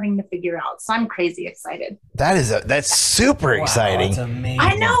just starting to figure out. So I'm crazy excited. That's super exciting. That's amazing.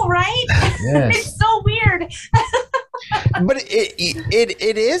 I know, right? Yes. It's so weird. But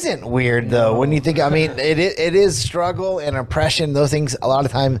it isn't weird though when you think. I mean, it is struggle and oppression. Those things a lot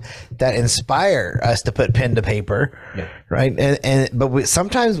of time that inspire us to put pen to paper, Yeah. right? But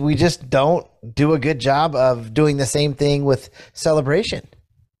sometimes we just don't do a good job of doing the same thing with celebration.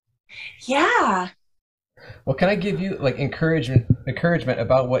 Yeah. Well, can I give you like encouragement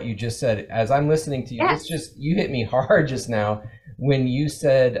about what you just said? As I'm listening to you, Yes. it's just, you hit me hard just now when you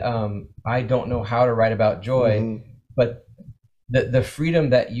said, I don't know how to write about joy. Mm-hmm. But the freedom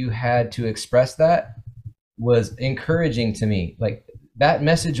that you had to express that was encouraging to me. Like, that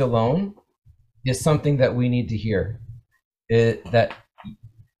message alone is something that we need to hear. That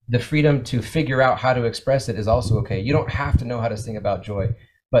the freedom to figure out how to express it is also okay. You don't have to know how to sing about joy,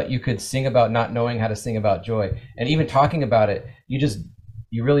 but you could sing about not knowing how to sing about joy. And even talking about it,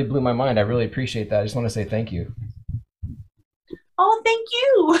 you really blew my mind. I really appreciate that. I just want to say thank you. Oh, thank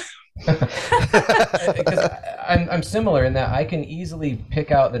you. Because I'm similar in that I can easily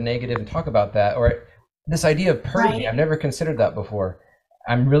pick out the negative and talk about that, or this idea of purging. Right. I've never considered that before.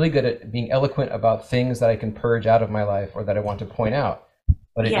 I'm really good at being eloquent about things that I can purge out of my life or that I want to point out.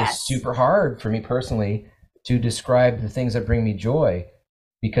 But it is super hard for me personally to describe the things that bring me joy,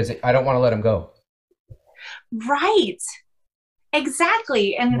 because I don't want to let them go. Right.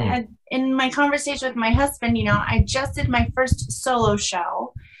 Exactly. And in my conversation with my husband, you know, I just did my first solo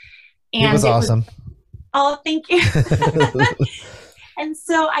show. And it was awesome. Oh, thank you. And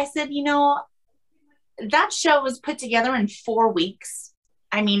so I said, you know, that show was put together in 4 weeks.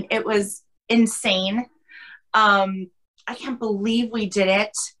 I mean, it was insane. I can't believe we did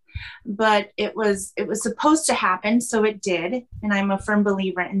it, but it was supposed to happen, so it did, and I'm a firm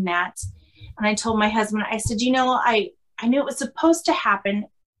believer in that. And I told my husband, I said, you know, I knew it was supposed to happen,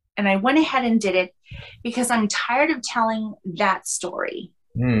 and I went ahead and did it because I'm tired of telling that story.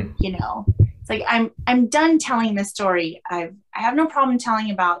 You know, it's like I'm done telling this story. I have no problem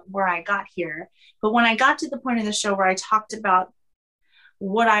telling about where I got here, but when I got to the point of the show where I talked about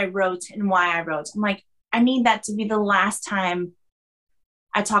what I wrote and why I wrote, I'm like, I need that to be the last time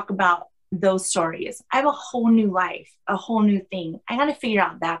I talk about those stories. I have a whole new life, a whole new thing. I got to figure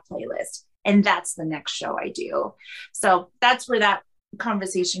out that playlist, and that's the next show I do. So that's where that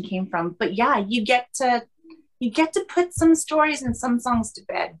conversation came from. But yeah, you get to put some stories and some songs to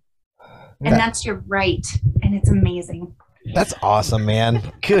bed, and that's your right, and it's amazing. That's awesome,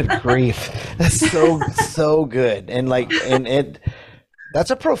 man. Good grief. That's so good. And that's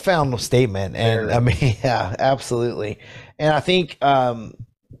a profound statement. And I mean, yeah, absolutely. And I think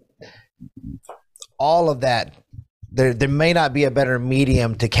all of that, there may not be a better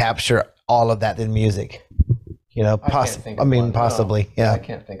medium to capture all of that than music. You know, possibly. No, yeah. I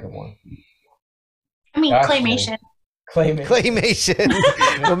can't think of one. I mean, claymation. Claymation.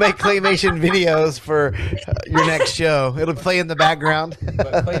 We'll make claymation videos for your next show. It'll play in the background.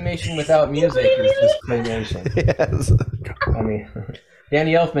 But claymation without music is just claymation. Yes. I mean,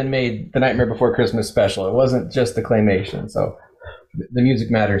 Danny Elfman made the Nightmare Before Christmas special. It wasn't just the claymation, so the music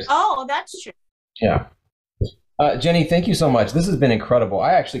matters. Oh, that's true. Yeah. Jenni, thank you so much. This has been incredible.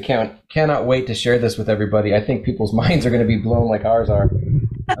 I actually cannot wait to share this with everybody. I think people's minds are going to be blown like ours are.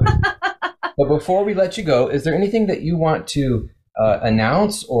 But before we let you go, is there anything that you want to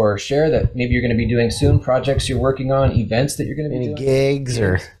announce or share that maybe you're going to be doing soon? Projects you're working on, events that you're going to be doing? Gigs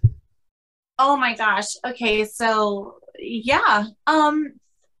or? Oh my gosh. Okay, so yeah,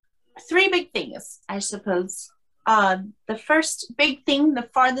 3 big things, I suppose. The first big thing, the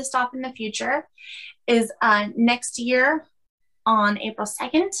farthest off in the future, is next year on April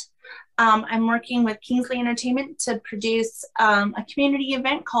 2nd. I'm working with Kingsley Entertainment to produce a community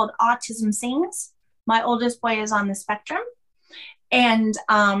event called Autism Sings. My oldest boy is on the spectrum. And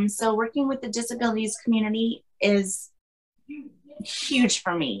so working with the disabilities community is huge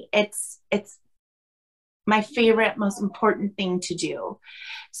for me. It's my favorite, most important thing to do.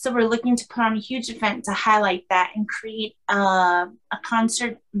 So we're looking to put on a huge event to highlight that and create a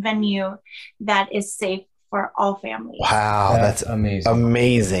concert venue that is safe for all families. Wow, that's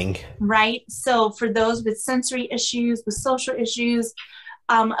amazing. Right? So for those with sensory issues, with social issues,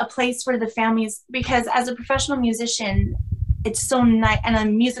 a place where the families, because as a professional musician, it's so nice, and a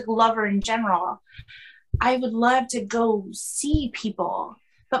music lover in general, I would love to go see people.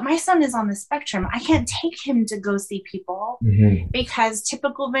 But my son is on the spectrum. I can't take him to go see people because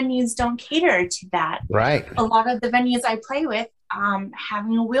typical venues don't cater to that. Right. A lot of the venues I play with,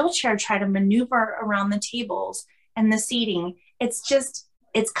 having a wheelchair try to maneuver around the tables and the seating, it's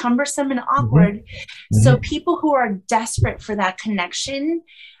cumbersome and awkward. So people who are desperate for that connection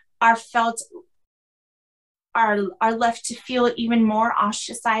are left to feel even more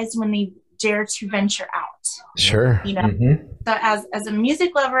ostracized when they dare to venture out. Sure. You know, so as a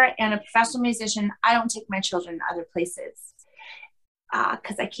music lover and a professional musician, I don't take my children to other places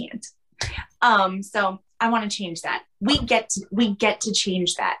because I can't. So I want to change that. We get to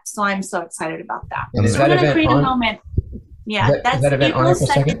change that. So I'm so excited about that. And is so that we're going to event create on? a moment. Yeah, Is that event April on April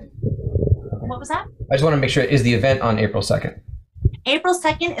 2nd. What was that? I just want to make sure, is the event on April 2nd? April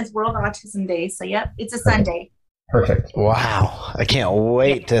 2nd is World Autism Day. So yep, it's a Sunday. Perfect. Wow. I can't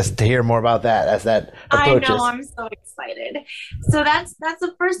wait to hear more about that as that approaches. I know, I'm so excited. So that's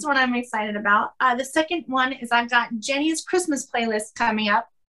the first one I'm excited about. The second one is I've got Jenni's Christmas playlist coming up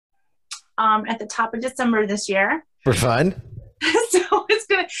at the top of December this year. For fun. So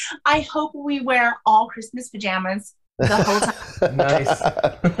I hope we wear all Christmas pajamas the whole time. Nice.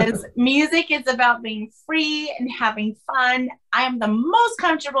 Because music is about being free and having fun. I am the most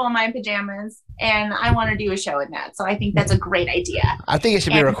comfortable in my pajamas, and I want to do a show in that. So I think that's a great idea. I think it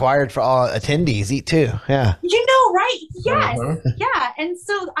should be required for all attendees too. Yeah. You know, right? Yes. Yeah. And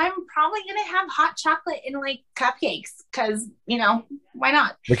so I'm probably going to have hot chocolate and like cupcakes because, you know, why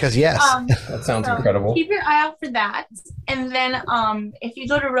not? Because yes. That sounds incredible. Keep your eye out for that. And then if you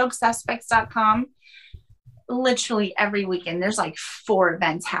go to roguesuspects.com, literally every weekend there's like 4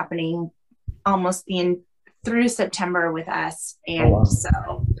 events happening almost through September with us, and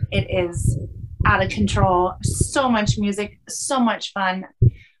so it is out of control. So much music, so much fun.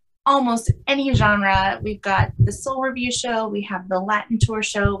 almost any genre. We've got the soul review show, we have the Latin tour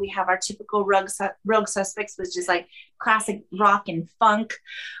show, we have our typical rogue suspects, which is like classic rock and funk,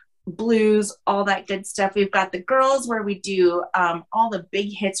 blues, all that good stuff. We've got the girls where we do all the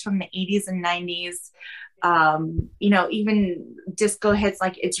big hits from the 80s and 90s. You know, even disco hits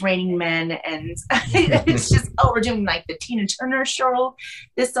like It's Raining Men, and it's just, we're doing like the Tina Turner show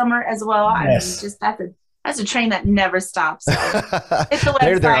this summer as well. Yes. I mean, just that's a train that never stops. So it's the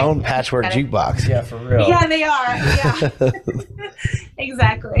They're their own patchwork jukebox. Yeah, for real. Yeah, they are. Yeah.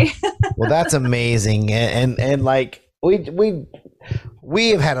 Exactly. Well, that's amazing. And like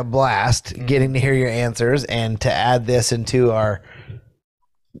we have had a blast getting to hear your answers, and to add this into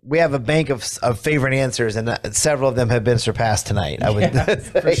we have a bank of favorite answers, and several of them have been surpassed tonight. I would say.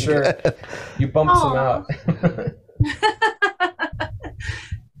 For sure. You bumped some out.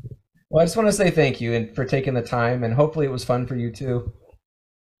 Well, I just want to say thank you and for taking the time, and hopefully it was fun for you too.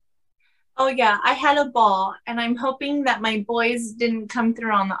 Oh yeah, I had a ball, and I'm hoping that my boys didn't come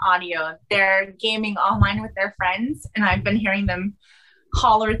through on the audio. They're gaming online with their friends, and I've been hearing them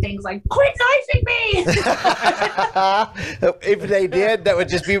holler things like, "Quit knifing me!" If they did, that would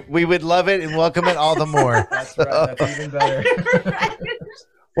just be, we would love it and welcome it all the more. That's right. That's even better.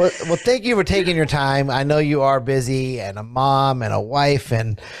 Well, thank you for taking your time. I know you are busy, and a mom and a wife,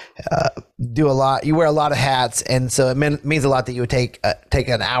 and do a lot. You wear a lot of hats, and so it means a lot that you would take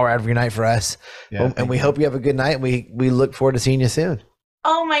an hour out of your night for us. Yeah, and we hope you have a good night. And we look forward to seeing you soon.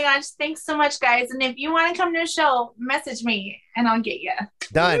 Oh my gosh, thanks so much, guys. And if you want to come to a show, message me and I'll get you.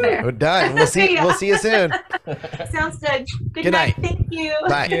 Done. We're done. We'll see. We'll see you soon. Sounds good. Good night. Thank you.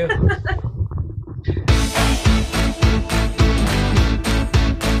 Bye. Thank you.